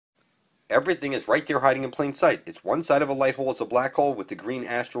Everything is right there hiding in plain sight. It's one side of a light hole. It's a black hole with the green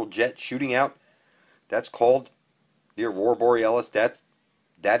astral jet shooting out. That's called the Aurora Borealis. That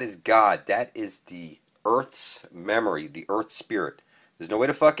is God. That is the Earth's memory, the Earth's spirit. There's no way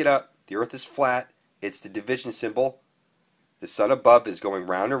to fuck it up. The Earth is flat. It's the division symbol. The sun above is going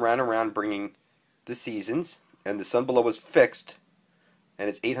round and round and round, bringing the seasons, and the sun below is fixed, and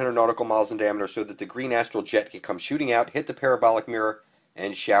it's 800 nautical miles in diameter, so that the green astral jet can come shooting out, hit the parabolic mirror,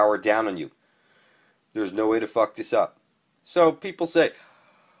 and shower down on you. There's no way to fuck this up. So people say,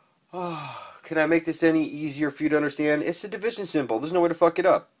 oh, can I make this any easier for you to understand? It's a division symbol. There's no way to fuck it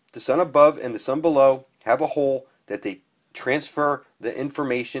up. The sun above and the sun below have a hole that they transfer the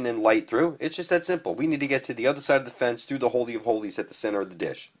information and light through. It's just that simple. We need to get to the other side of the fence through the Holy of Holies at the center of the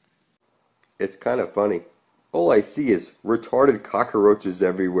dish. It's kind of funny. All I see is retarded cockroaches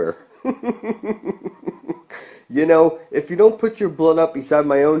everywhere. You know, if you don't put your blood up beside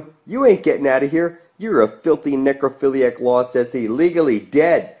my own, you ain't getting out of here. You're a filthy necrophiliac lost that's illegally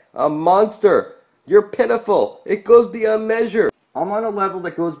dead. A monster. You're pitiful. It goes beyond measure. I'm on a level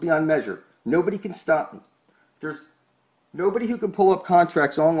that goes beyond measure. Nobody can stop me. There's nobody who can pull up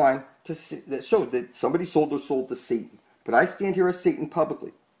contracts online that show that somebody sold their soul to Satan. But I stand here as Satan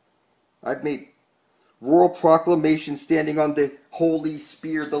publicly. I've made royal proclamations standing on the Holy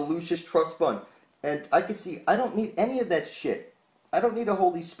Spear, the Lucius Trust Fund. And I can see, I don't need any of that shit. I don't need a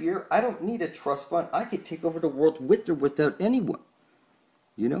Holy Spear. I don't need a trust fund. I could take over the world with or without anyone.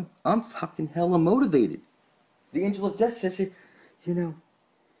 You know, I'm fucking hella motivated. The Angel of Death says here, you know,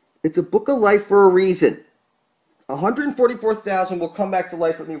 it's a book of life for a reason. 144,000 will come back to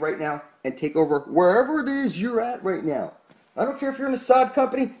life with me right now and take over wherever it is you're at right now. I don't care if you're in a sod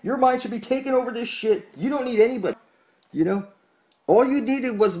company, your mind should be taking over this shit. You don't need anybody. You know, all you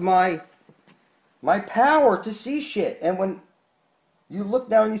needed was my power to see shit. And when you look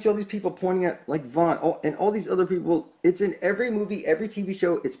now and you see all these people pointing at, like Vaughn, and all these other people, it's in every movie, every TV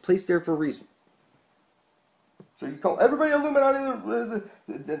show, it's placed there for a reason. So you call everybody Illuminati,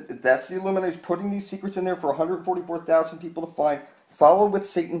 that's the Illuminati putting these secrets in there for 144,000 people to find. Follow with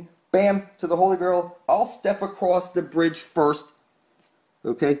Satan, bam, to the Holy Grail. I'll step across the bridge first,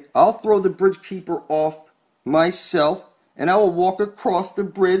 okay? I'll throw the bridge keeper off myself, and I will walk across the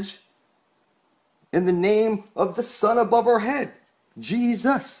bridge in the name of the sun above our head,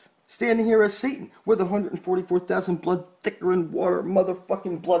 Jesus, standing here as Satan, with 144,000 blood thicker than water,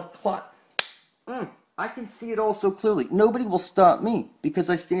 motherfucking blood clot. I can see it all so clearly. Nobody will stop me because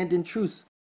I stand in truth.